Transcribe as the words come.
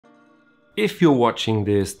If you're watching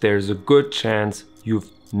this, there's a good chance you've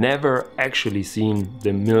never actually seen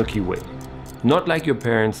the Milky Way. Not like your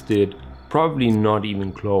parents did, probably not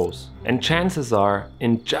even close. And chances are,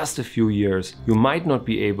 in just a few years, you might not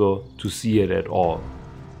be able to see it at all.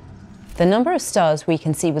 The number of stars we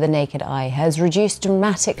can see with the naked eye has reduced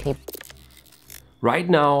dramatically. Right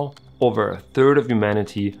now, over a third of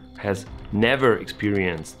humanity has never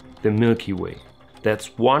experienced the Milky Way.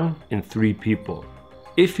 That's 1 in 3 people.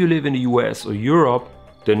 If you live in the US or Europe,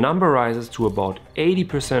 the number rises to about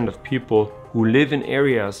 80% of people who live in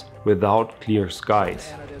areas without clear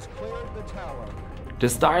skies. The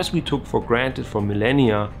stars we took for granted for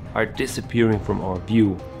millennia are disappearing from our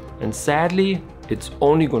view, and sadly, it's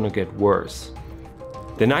only gonna get worse.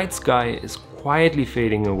 The night sky is quietly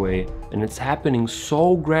fading away, and it's happening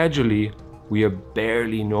so gradually we are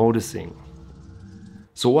barely noticing.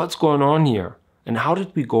 So what's going on here? And how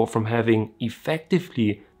did we go from having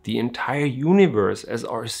effectively the entire universe as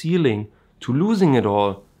our ceiling to losing it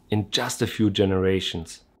all in just a few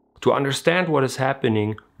generations? To understand what is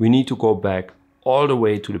happening, we need to go back all the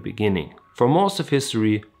way to the beginning. For most of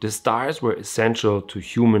history, the stars were essential to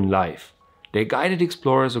human life. They guided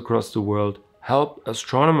explorers across the world, helped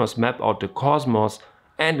astronomers map out the cosmos,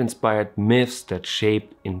 and inspired myths that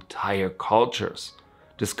shaped entire cultures.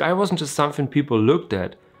 The sky wasn't just something people looked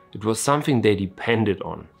at, it was something they depended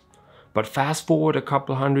on. But fast forward a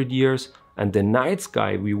couple hundred years and the night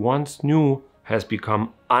sky we once knew has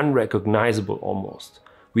become unrecognizable almost.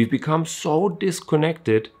 We've become so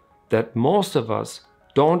disconnected that most of us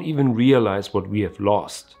don't even realize what we have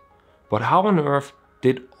lost. But how on earth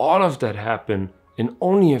did all of that happen in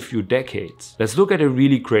only a few decades? Let's look at a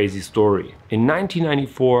really crazy story. In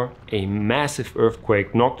 1994, a massive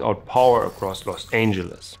earthquake knocked out power across Los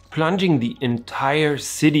Angeles, plunging the entire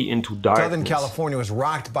city into darkness. Southern California was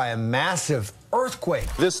rocked by a massive earthquake.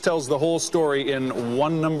 This tells the whole story in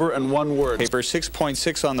one number and one word. Paper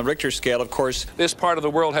 6.6 on the Richter scale, of course. This part of the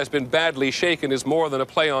world has been badly shaken is more than a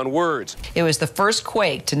play on words. It was the first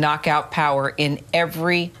quake to knock out power in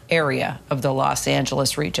every area of the Los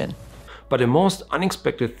Angeles region. But the most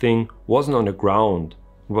unexpected thing wasn't on the ground,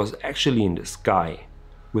 it was actually in the sky.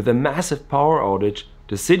 With a massive power outage,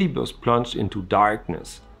 the city was plunged into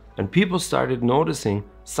darkness, and people started noticing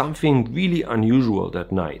something really unusual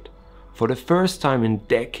that night. For the first time in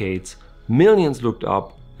decades, millions looked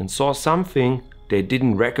up and saw something they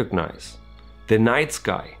didn't recognize. The night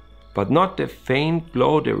sky, but not the faint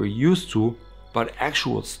glow they were used to, but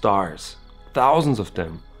actual stars. Thousands of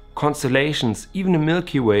them, constellations, even the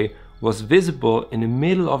Milky Way was visible in the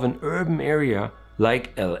middle of an urban area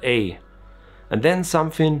like LA. And then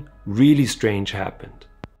something really strange happened.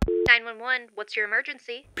 911, what's your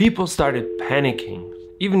emergency? People started panicking.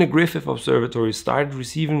 Even the Griffith Observatory started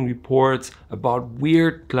receiving reports about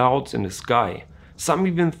weird clouds in the sky. Some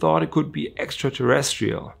even thought it could be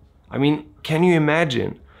extraterrestrial. I mean, can you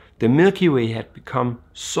imagine? The Milky Way had become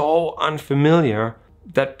so unfamiliar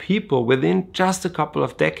that people within just a couple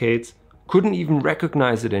of decades couldn't even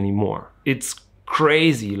recognize it anymore. It's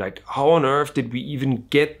crazy, like how on earth did we even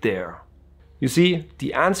get there? You see,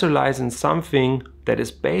 the answer lies in something that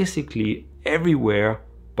is basically everywhere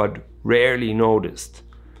but rarely noticed.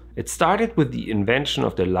 It started with the invention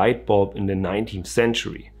of the light bulb in the 19th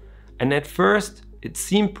century. And at first, it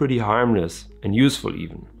seemed pretty harmless and useful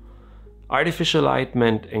even. Artificial light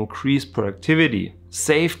meant increased productivity,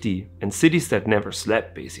 safety, and cities that never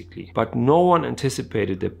slept basically. But no one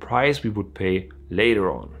anticipated the price we would pay later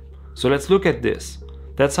on. So let's look at this.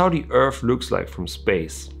 That's how the Earth looks like from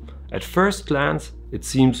space. At first glance, it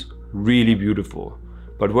seems really beautiful.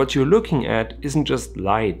 But what you're looking at isn't just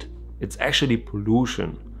light, it's actually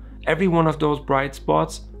pollution. Every one of those bright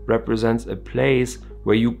spots represents a place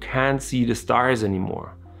where you can't see the stars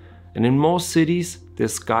anymore. And in most cities, the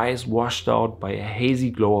sky is washed out by a hazy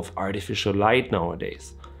glow of artificial light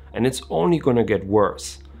nowadays. And it's only gonna get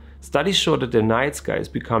worse. Studies show that the night sky is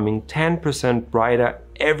becoming 10% brighter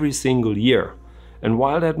every single year. And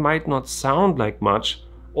while that might not sound like much,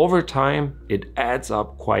 over time it adds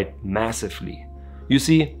up quite massively. You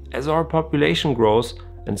see, as our population grows,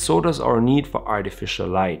 and so does our need for artificial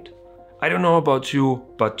light. I don't know about you,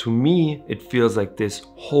 but to me it feels like this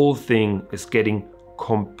whole thing is getting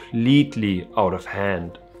completely out of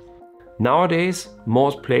hand. Nowadays,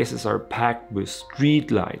 most places are packed with street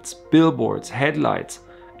lights, billboards, headlights,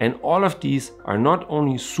 and all of these are not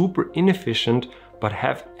only super inefficient, but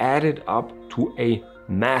have added up to a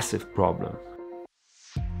massive problem.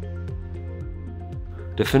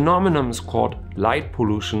 The phenomenon is called light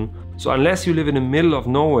pollution, so unless you live in the middle of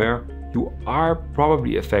nowhere, you are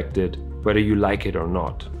probably affected whether you like it or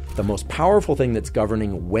not. The most powerful thing that's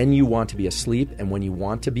governing when you want to be asleep and when you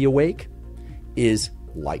want to be awake is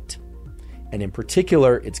light. And in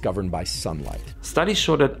particular, it's governed by sunlight. Studies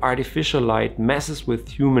show that artificial light messes with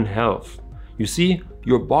human health. You see,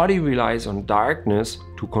 your body relies on darkness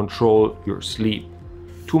to control your sleep.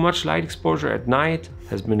 Too much light exposure at night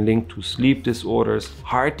has been linked to sleep disorders,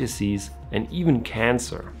 heart disease, and even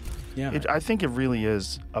cancer. Yeah. I think it really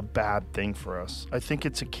is a bad thing for us. I think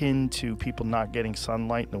it's akin to people not getting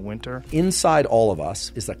sunlight in the winter. Inside all of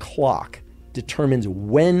us is a clock that determines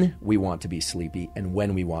when we want to be sleepy and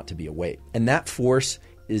when we want to be awake. And that force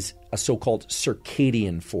is a so-called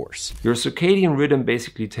circadian force. Your circadian rhythm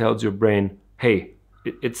basically tells your brain, hey,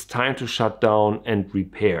 it's time to shut down and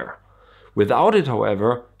repair. Without it,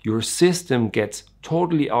 however, your system gets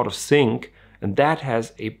totally out of sync, and that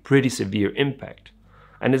has a pretty severe impact.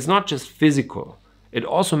 And it's not just physical, it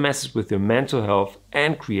also messes with your mental health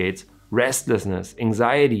and creates restlessness,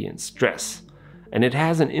 anxiety, and stress. And it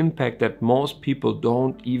has an impact that most people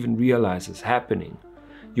don't even realize is happening.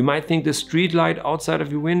 You might think the street light outside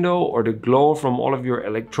of your window or the glow from all of your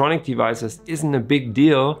electronic devices isn't a big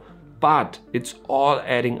deal, but it's all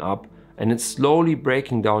adding up and it's slowly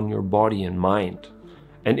breaking down your body and mind.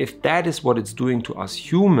 And if that is what it's doing to us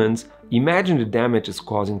humans, imagine the damage it's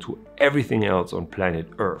causing to everything else on planet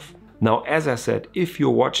Earth. Now, as I said, if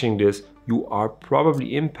you're watching this, you are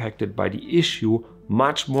probably impacted by the issue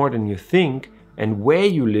much more than you think, and where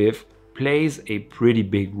you live plays a pretty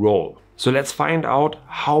big role. So let's find out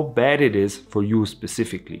how bad it is for you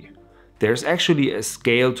specifically. There's actually a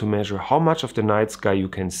scale to measure how much of the night sky you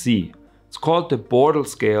can see. It's called the Bortle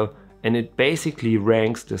scale, and it basically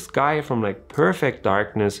ranks the sky from like perfect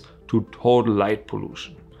darkness to total light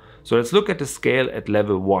pollution. So let's look at the scale at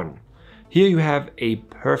level 1. Here you have a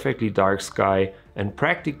perfectly dark sky and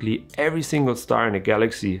practically every single star in a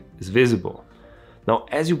galaxy is visible. Now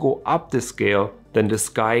as you go up the scale, then the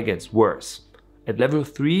sky gets worse. At level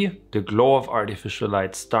 3, the glow of artificial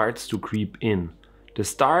light starts to creep in. The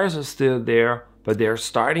stars are still there, but they are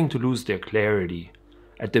starting to lose their clarity.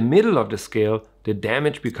 At the middle of the scale, the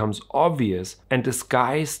damage becomes obvious and the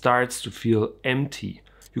sky starts to feel empty.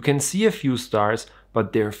 You can see a few stars,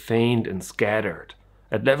 but they're faint and scattered.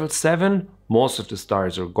 At level 7, most of the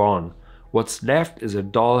stars are gone. What's left is a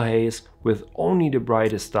dull haze with only the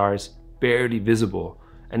brightest stars barely visible.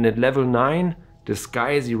 And at level 9, the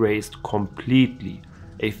sky is erased completely.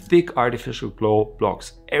 A thick artificial glow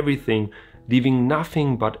blocks everything, leaving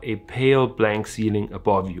nothing but a pale blank ceiling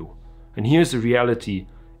above you. And here's the reality.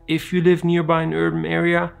 If you live nearby an urban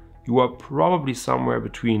area, you are probably somewhere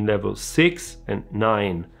between level 6 and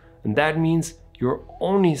 9. And that means you're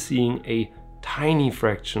only seeing a tiny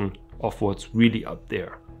fraction of what's really up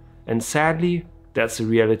there. And sadly, that's the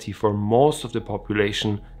reality for most of the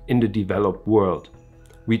population in the developed world.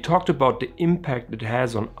 We talked about the impact it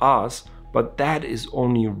has on us, but that is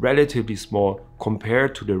only relatively small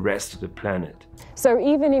compared to the rest of the planet. So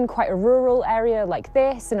even in quite a rural area like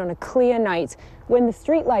this, and on a clear night, when the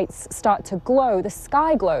streetlights start to glow, the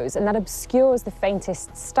sky glows, and that obscures the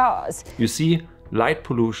faintest stars. You see, light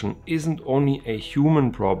pollution isn't only a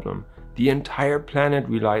human problem. The entire planet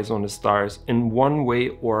relies on the stars in one way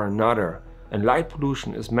or another. And light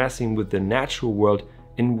pollution is messing with the natural world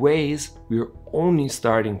in ways we're only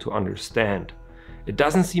starting to understand. It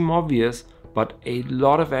doesn't seem obvious, but a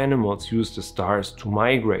lot of animals use the stars to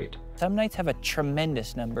migrate. Some nights have a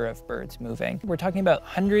tremendous number of birds moving. We're talking about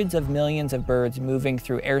hundreds of millions of birds moving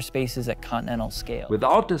through airspaces at continental scale.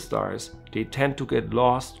 Without the stars, they tend to get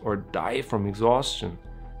lost or die from exhaustion.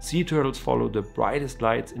 Sea turtles follow the brightest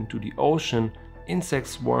lights into the ocean.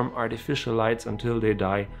 Insects swarm artificial lights until they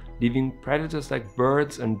die, leaving predators like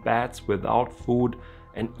birds and bats without food,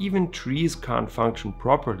 and even trees can't function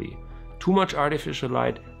properly. Too much artificial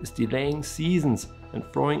light is delaying seasons and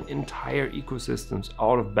throwing entire ecosystems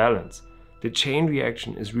out of balance. The chain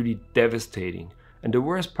reaction is really devastating. And the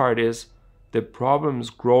worst part is, the problem is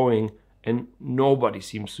growing and nobody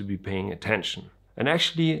seems to be paying attention. And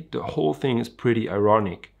actually, the whole thing is pretty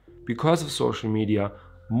ironic. Because of social media,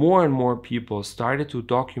 more and more people started to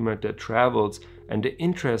document their travels, and the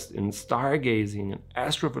interest in stargazing and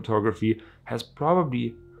astrophotography has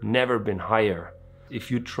probably never been higher.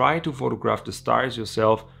 If you try to photograph the stars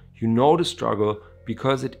yourself, you know the struggle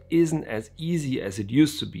because it isn't as easy as it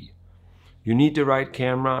used to be. You need the right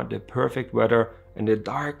camera, the perfect weather, and a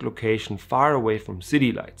dark location far away from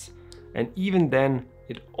city lights. And even then,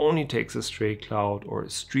 it only takes a stray cloud or a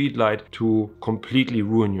street light to completely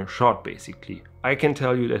ruin your shot, basically. I can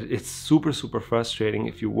tell you that it's super frustrating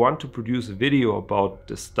if you want to produce a video about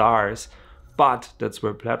the stars, but that's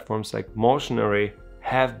where platforms like Motion Array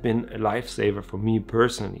have been a lifesaver for me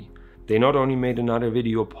personally. They not only made another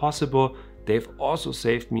video possible, they've also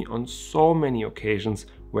saved me on so many occasions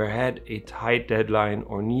where I had a tight deadline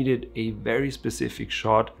or needed a very specific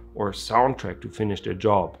shot or soundtrack to finish their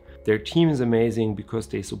job. Their team is amazing because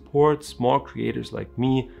they support small creators like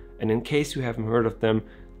me, and in case you haven't heard of them,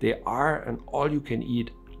 they are an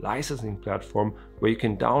all-you-can-eat licensing platform where you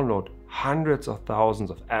can download hundreds of thousands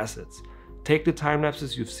of assets. Take the time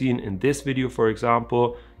lapses you've seen in this video, for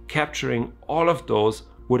example. Capturing all of those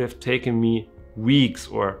would have taken me weeks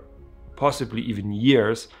or possibly even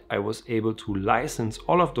years. I was able to license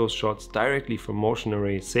all of those shots directly from Motion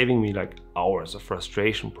Array, saving me like hours of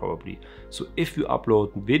frustration probably. So if you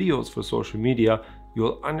upload videos for social media,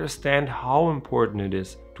 you'll understand how important it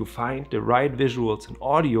is to find the right visuals and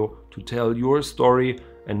audio to tell your story,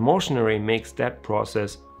 and Motion Array makes that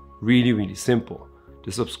process really simple.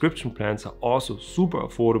 The subscription plans are also super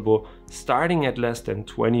affordable, starting at less than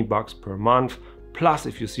 $20 per month. Plus,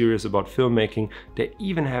 if you're serious about filmmaking, they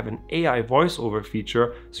even have an AI voiceover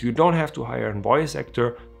feature, so you don't have to hire a voice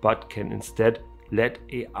actor, but can instead let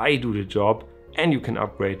AI do the job, and you can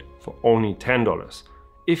upgrade for only $10.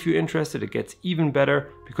 If you're interested, it gets even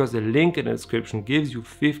better because the link in the description gives you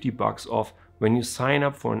 $50 off when you sign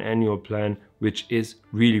up for an annual plan, which is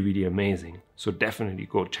really amazing. So definitely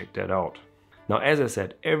go check that out. Now, as I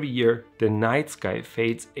said, every year the night sky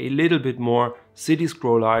fades a little bit more, cities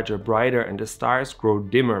grow larger, brighter, and the stars grow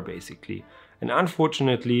dimmer basically. And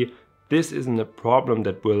unfortunately, this isn't a problem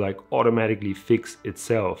that will like automatically fix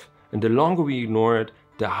itself. And the longer we ignore it,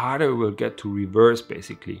 the harder it will get to reverse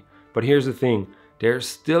basically. But here's the thing, there's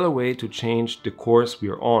still a way to change the course we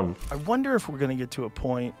are on. I wonder if we're going to get to a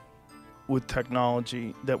point with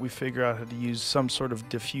technology that we figure out how to use some sort of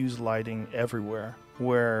diffuse lighting everywhere,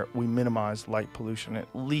 where we minimize light pollution, at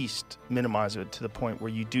least minimize it to the point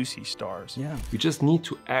where you do see stars. Yeah. We just need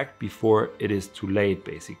to act before it is too late,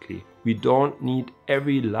 basically. We don't need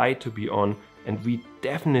every light to be on, and we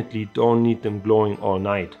definitely don't need them glowing all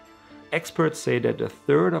night. Experts say that a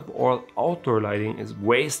third of all outdoor lighting is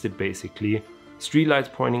wasted, basically.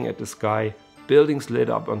 Streetlights pointing at the sky, buildings lit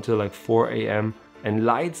up until like 4 AM, and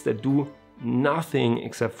lights that do nothing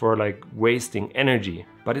except for like wasting energy.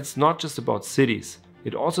 But it's not just about cities.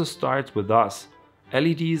 It also starts with us.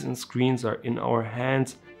 LEDs and screens are in our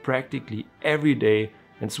hands practically every day,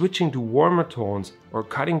 and switching to warmer tones or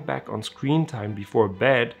cutting back on screen time before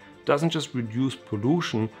bed doesn't just reduce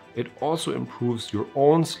pollution, it also improves your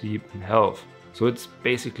own sleep and health. So it's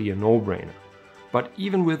basically a no-brainer. But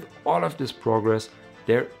even with all of this progress,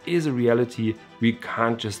 there is a reality we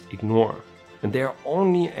can't just ignore. And there are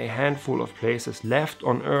only a handful of places left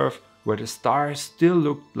on Earth where the stars still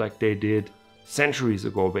look like they did centuries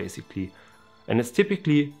ago basically. And it's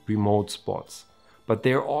typically remote spots. But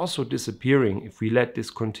they're also disappearing. If we let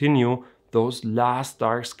this continue, those last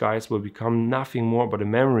dark skies will become nothing more but a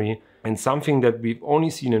memory and something that we've only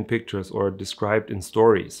seen in pictures or described in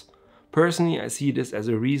stories. Personally, I see this as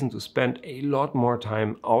a reason to spend a lot more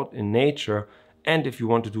time out in nature, and if you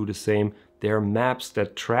want to do the same, there are maps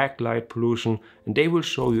that track light pollution, and they will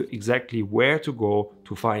show you exactly where to go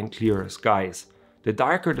to find clearer skies. The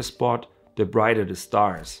darker the spot, the brighter the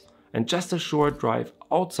stars. And just a short drive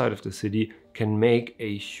outside of the city can make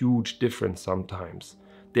a huge difference sometimes.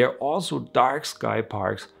 There are also dark sky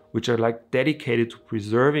parks which are like dedicated to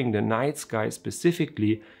preserving the night sky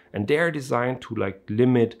specifically, and they are designed to like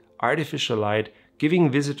limit artificial light, giving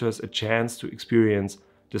visitors a chance to experience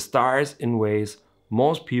the stars in ways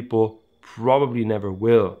most people probably never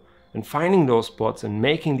will. And finding those spots and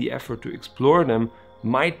making the effort to explore them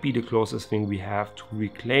might be the closest thing we have to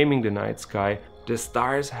reclaiming the night sky. The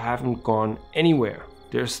stars haven't gone anywhere.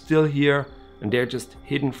 They're still here, and they're just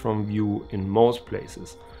hidden from view in most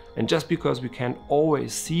places. And just because we can't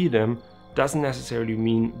always see them doesn't necessarily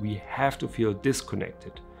mean we have to feel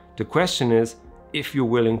disconnected. The question is if you're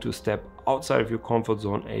willing to step outside of your comfort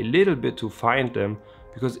zone a little bit to find them,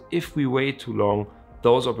 because if we wait too long,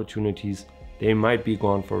 those opportunities, they might be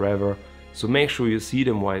gone forever. So make sure you see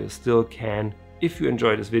them while you still can. If you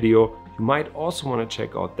enjoyed this video, you might also want to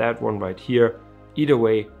check out that one right here. Either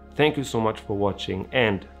way, thank you so much for watching,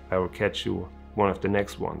 and I will catch you one of the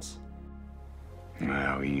next ones.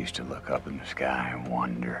 Well, we used to look up in the sky and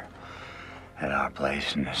wonder at our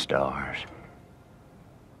place in the stars.